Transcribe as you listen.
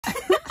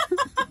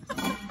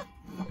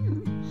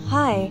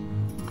Hi,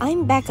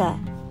 I'm Becca,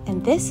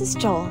 and this is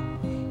Joel,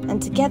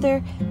 and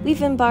together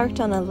we've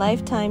embarked on a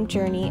lifetime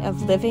journey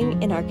of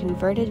living in our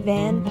converted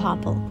van,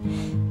 Popple.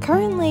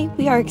 Currently,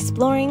 we are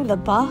exploring the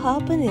Baja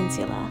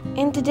Peninsula.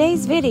 In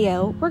today's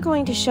video, we're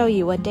going to show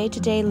you what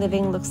day-to-day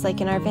living looks like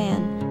in our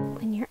van.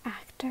 When you're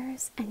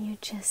actors and you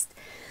just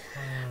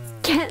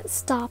can't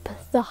stop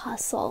the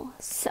hustle,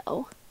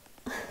 so...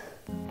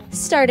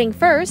 Starting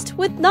first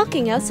with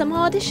knocking out some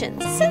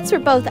auditions. Since we're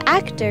both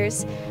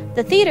actors,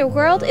 the theater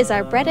world is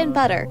our bread and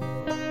butter.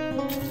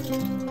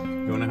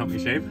 You want to help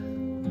me shave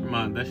for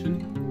my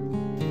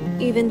audition?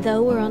 Even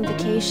though we're on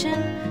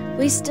vacation,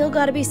 we still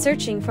gotta be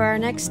searching for our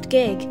next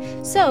gig.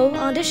 So,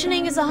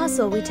 auditioning is a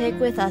hustle we take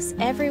with us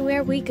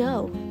everywhere we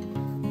go.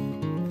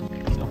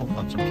 There's a whole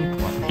bunch of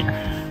people up here.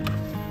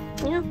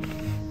 Yeah.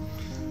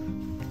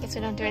 Guess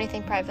we don't do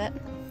anything private.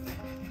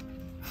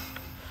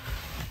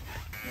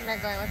 You're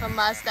not going with a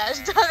mustache.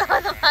 Don't go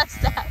with a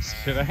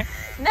mustache. Should I?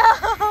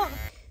 No!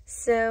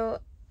 So,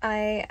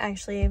 I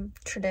actually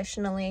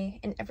traditionally,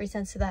 in every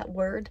sense of that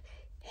word,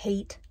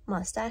 hate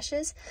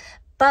mustaches.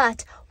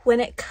 But when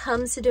it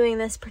comes to doing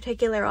this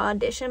particular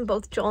audition,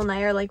 both Joel and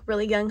I are like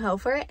really gung-ho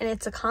for it. And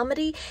it's a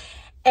comedy.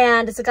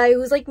 And it's a guy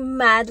who's like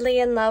madly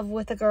in love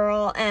with a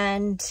girl.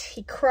 And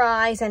he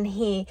cries and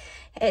he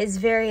is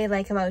very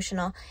like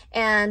emotional.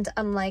 And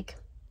I'm like...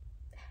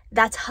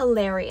 that's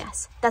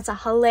hilarious. That's a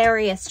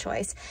hilarious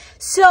choice.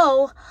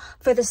 So,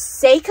 for the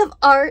sake of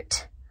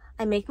art,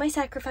 I make my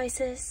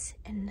sacrifices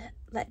and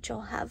let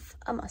Joel have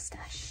a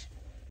mustache.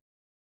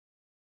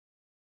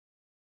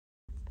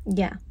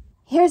 Yeah.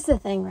 Here's the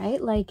thing,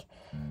 right? Like,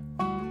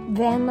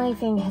 van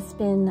lifing has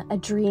been a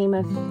dream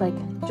of, like,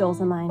 Joel's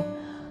and mine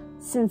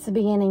since the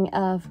beginning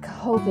of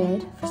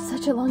COVID for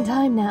such a long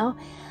time now.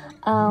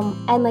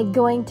 And, like,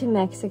 going to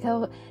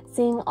Mexico,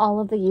 seeing all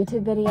of the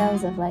YouTube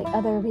videos of like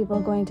other people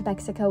going to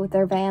Mexico with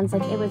their vans,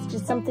 like it was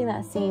just something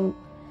that seemed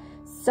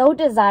so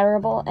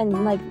desirable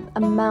and like a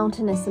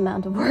mountainous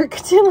amount of work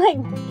to like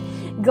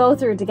go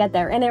through to get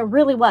there. And it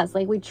really was.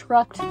 Like we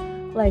trucked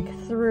like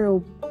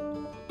through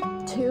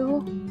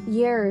 2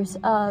 years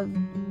of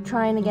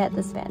trying to get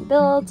this van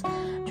built,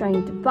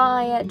 trying to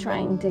buy it,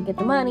 trying to get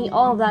the money,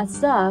 all of that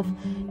stuff.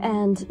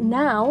 And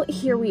now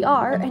here we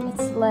are, and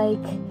it's like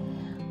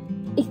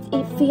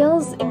it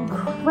feels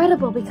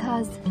incredible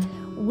because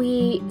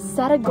we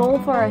set a goal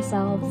for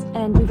ourselves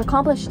and we've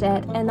accomplished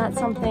it, and that's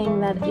something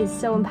that is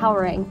so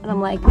empowering. And I'm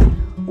like,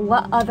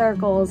 what other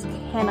goals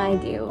can I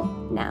do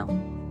now?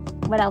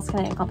 What else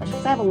can I accomplish?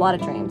 Because I have a lot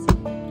of dreams.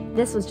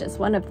 This was just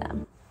one of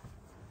them.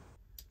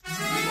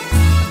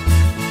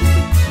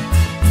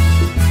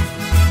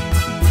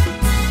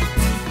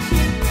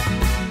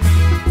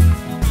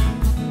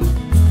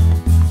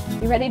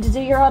 You ready to do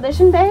your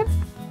audition, babe?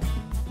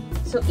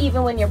 So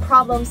even when you're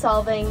problem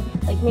solving,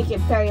 like make it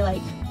very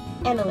like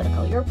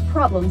analytical. You're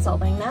problem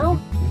solving now.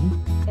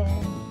 Mm-hmm.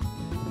 And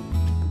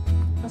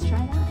let's try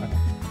that.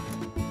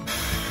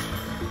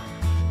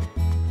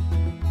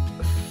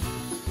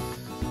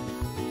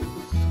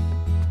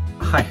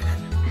 Hi.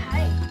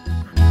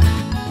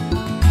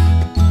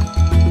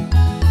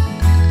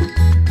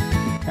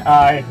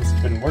 Hi.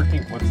 I've been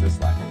working. What's this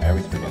line? I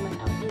always forget.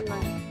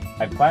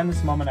 I planned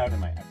this moment out in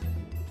my head.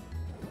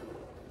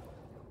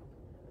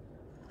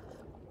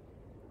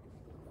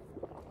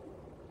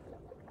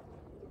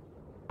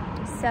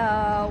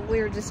 So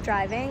we were just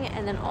driving,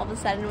 and then all of a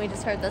sudden we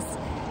just heard this,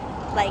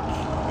 like,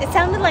 it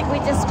sounded like we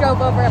just drove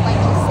over a bunch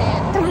of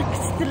sand,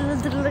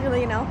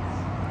 you know,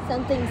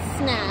 something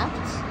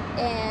snapped,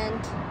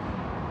 and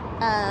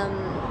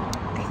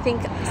I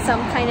think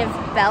some kind of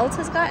belt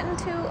has gotten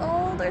too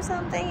old or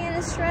something and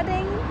is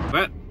shredding.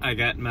 But I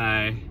got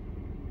my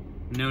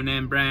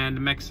no-name brand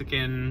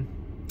Mexican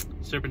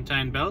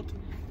serpentine belt.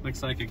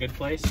 Looks like a good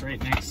place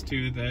right next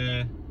to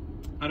the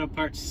auto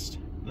parts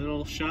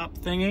little shop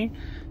thingy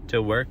to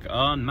work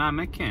on my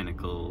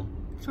mechanical.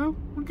 So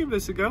we'll give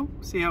this a go,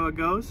 see how it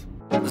goes.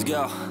 Let's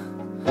go.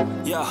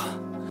 Yeah.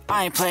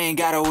 I ain't playing,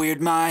 got a weird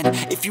mind.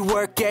 If you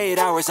work 8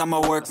 hours,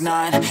 I'ma work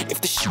 9.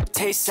 If the shit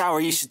tastes sour,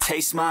 you should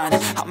taste mine.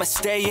 I'ma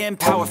stay in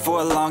power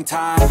for a long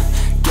time.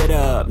 Get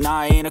up, nah,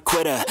 I ain't a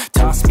quitter.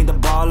 Toss me the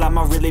ball, I'm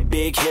a really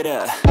big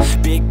hitter.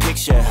 Big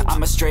picture,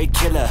 I'm a straight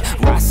killer.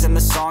 Rising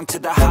the song to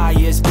the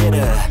highest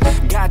bidder.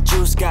 Got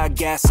juice, got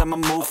gas, I'ma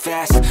move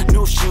fast.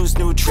 New shoes,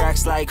 new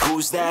tracks, like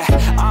who's that?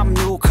 I'm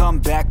new, come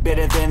back,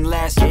 better than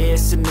last. Yeah,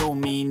 it's a new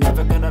me,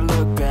 never gonna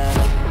look back.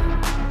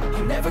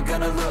 I'm never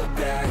gonna look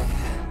back.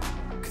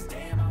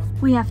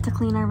 We have to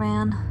clean our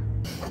van.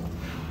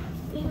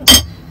 Ew.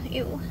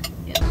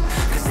 Ew.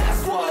 Cause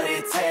that's what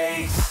it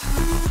takes.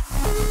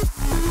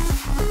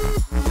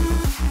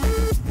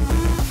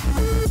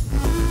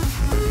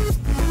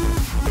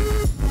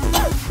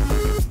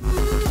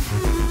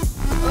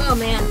 Oh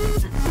man.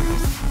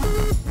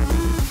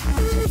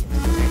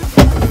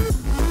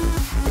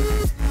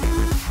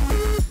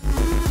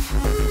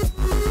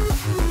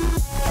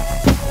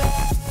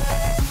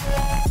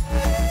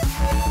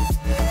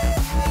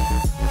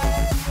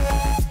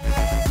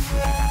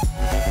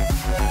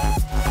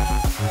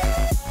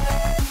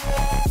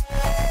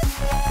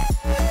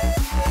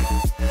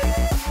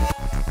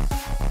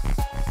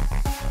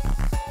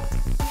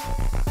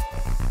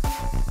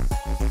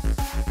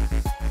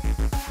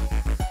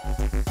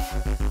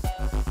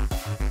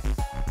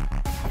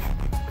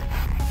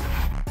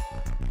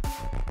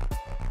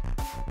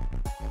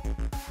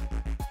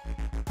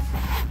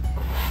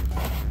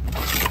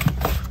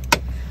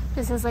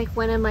 This is like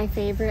one of my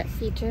favorite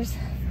features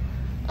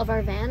of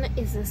our van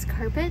is this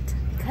carpet,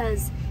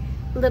 because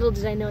little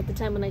did I know at the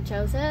time when I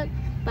chose it,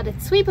 but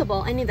it's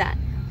sweepable. I knew that.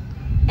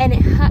 And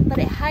but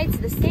it hides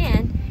the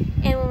sand,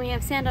 and when we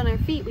have sand on our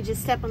feet, we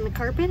just step on the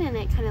carpet and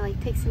it kind of like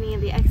takes any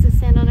of the excess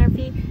sand on our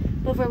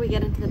feet before we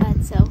get into the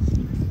bed, so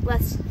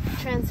less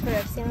transfer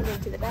of sand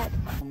into the bed.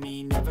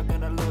 Me never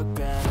gonna look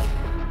back.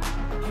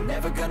 I'm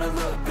never gonna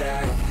look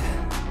back.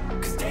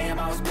 Cause damn,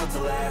 I was built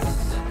to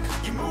last.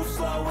 You move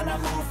slow and I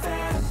move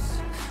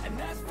fast, and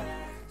that's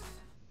facts.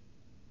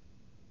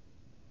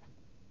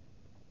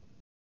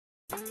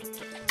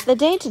 The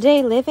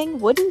day-to-day living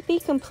wouldn't be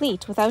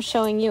complete without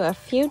showing you a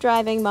few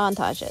driving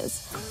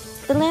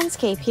montages. The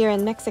landscape here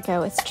in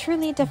Mexico is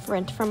truly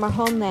different from our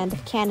homeland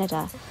of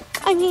Canada.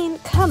 I mean,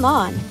 come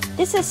on!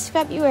 This is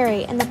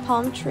February and the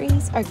palm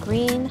trees are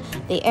green,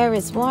 the air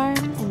is warm,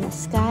 and the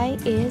sky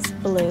is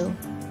blue.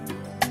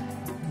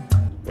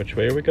 Which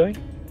way are we going?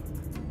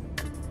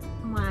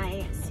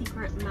 My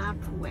secret map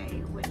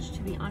way, which,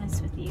 to be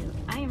honest with you,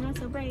 I am not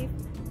so brave.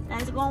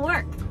 That is gonna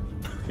work.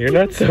 You're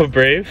not so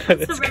brave, but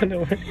it's gonna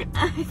work.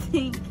 I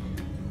think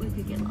we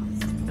could get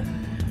lost.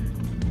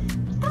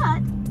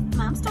 But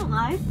maps don't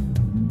lie.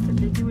 But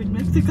they do in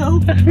Mexico.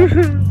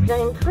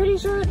 I'm pretty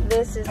sure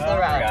this is the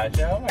route.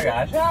 Oh my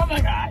gosh, oh my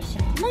gosh.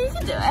 No, you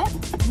can do it.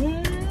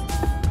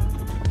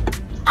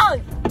 Oh,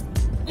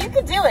 you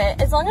could do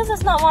it as long as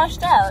it's not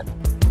washed out.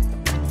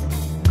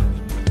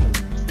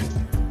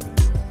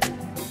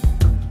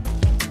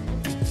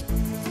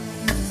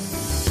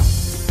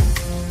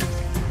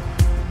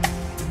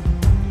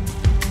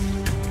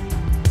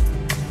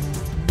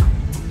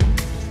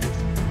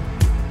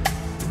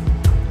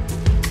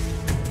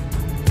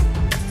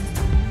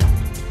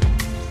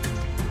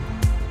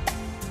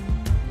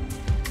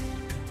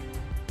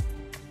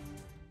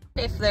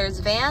 If there's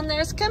van,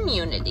 there's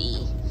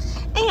community.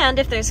 And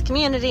if there's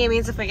community, it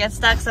means if we get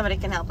stuck, somebody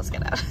can help us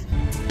get out.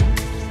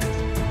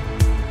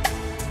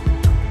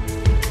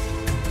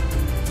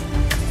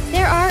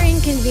 There are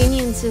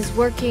inconveniences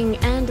working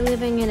and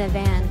living in a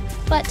van,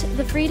 but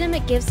the freedom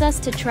it gives us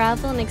to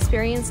travel and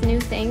experience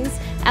new things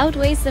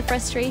outweighs the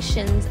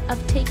frustrations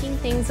of taking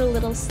things a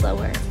little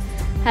slower.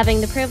 Having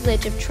the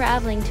privilege of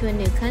traveling to a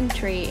new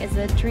country is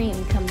a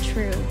dream come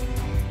true.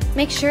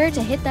 Make sure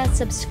to hit that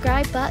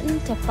subscribe button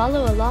to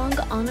follow along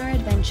on our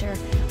adventure.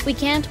 We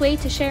can't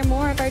wait to share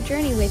more of our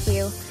journey with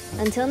you.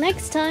 Until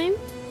next time,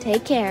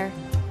 take care.